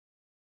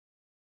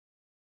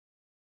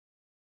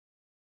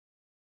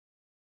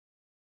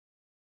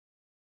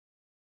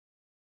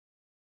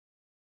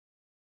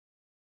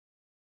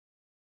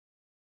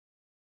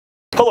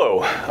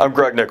Hello, I'm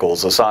Greg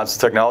Nichols, a Science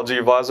and Technology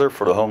Advisor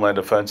for the Homeland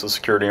Defense and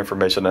Security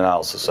Information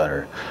Analysis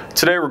Center.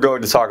 Today we're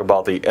going to talk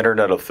about the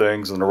Internet of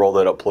Things and the role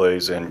that it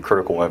plays in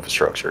critical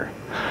infrastructure.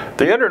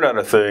 The Internet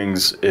of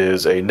Things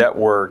is a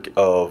network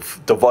of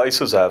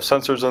devices that have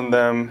sensors in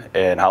them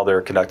and how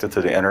they're connected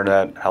to the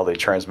Internet, how they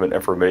transmit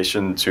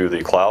information to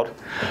the cloud.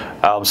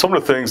 Some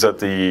of the things that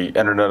the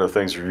Internet of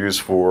Things are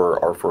used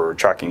for are for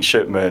tracking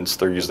shipments.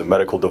 They're used in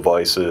medical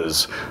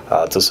devices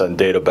to send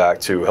data back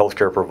to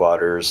healthcare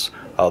providers.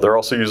 They're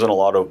also using a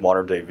lot of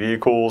modern-day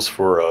vehicles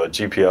for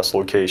GPS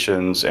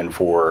locations and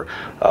for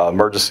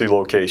emergency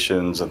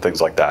locations and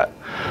things like that.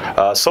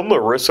 Some of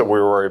the risks that we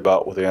worry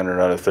about with the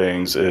Internet of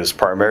Things is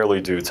primarily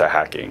due to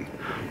hacking.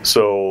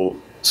 So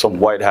some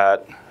white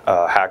hat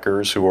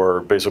hackers who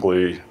are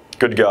basically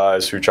good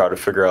guys who try to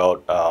figure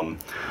out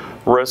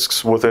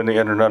risks within the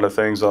Internet of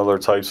Things and other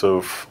types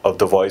of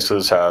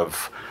devices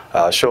have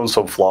shown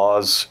some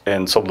flaws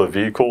in some of the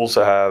vehicles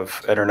that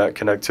have internet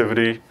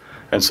connectivity.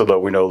 And so that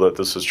we know that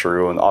this is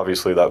true, and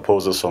obviously that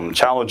poses some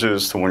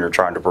challenges to when you're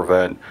trying to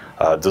prevent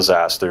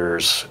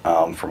disasters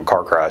from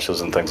car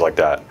crashes and things like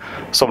that.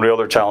 Some of the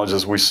other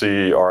challenges we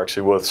see are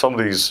actually with some of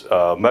these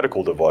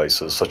medical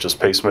devices, such as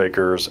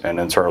pacemakers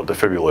and internal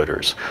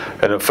defibrillators.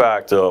 And in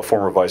fact,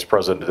 former Vice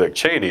President Dick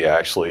Cheney,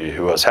 actually,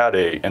 who has had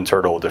an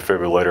internal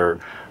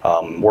defibrillator,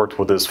 worked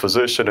with his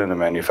physician in the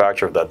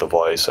manufacture of that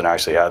device and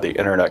actually had the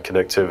internet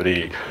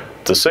connectivity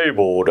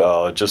disabled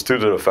just due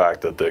to the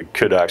fact that they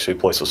could actually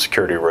place a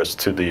security risk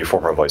to the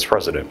former vice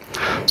president.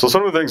 So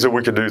some of the things that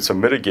we could do to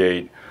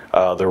mitigate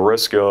the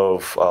risk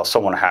of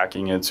someone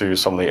hacking into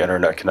some of the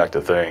internet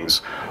connected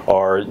things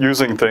are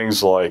using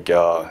things like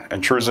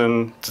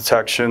intrusion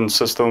detection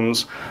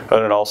systems,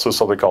 and then also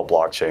something called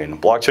blockchain.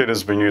 Blockchain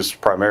has been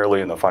used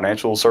primarily in the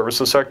financial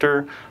services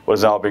sector, but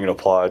is now being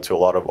applied to a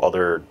lot of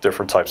other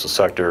different types of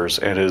sectors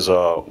and is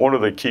one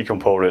of the key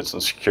components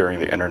in securing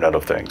the Internet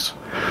of Things.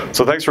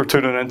 So thanks for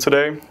tuning in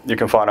today. You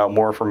can find out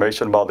more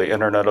information about the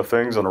Internet of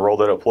Things and the role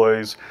that it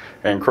plays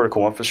in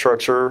critical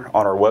infrastructure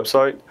on our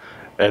website.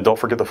 And don't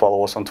forget to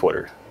follow us on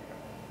Twitter.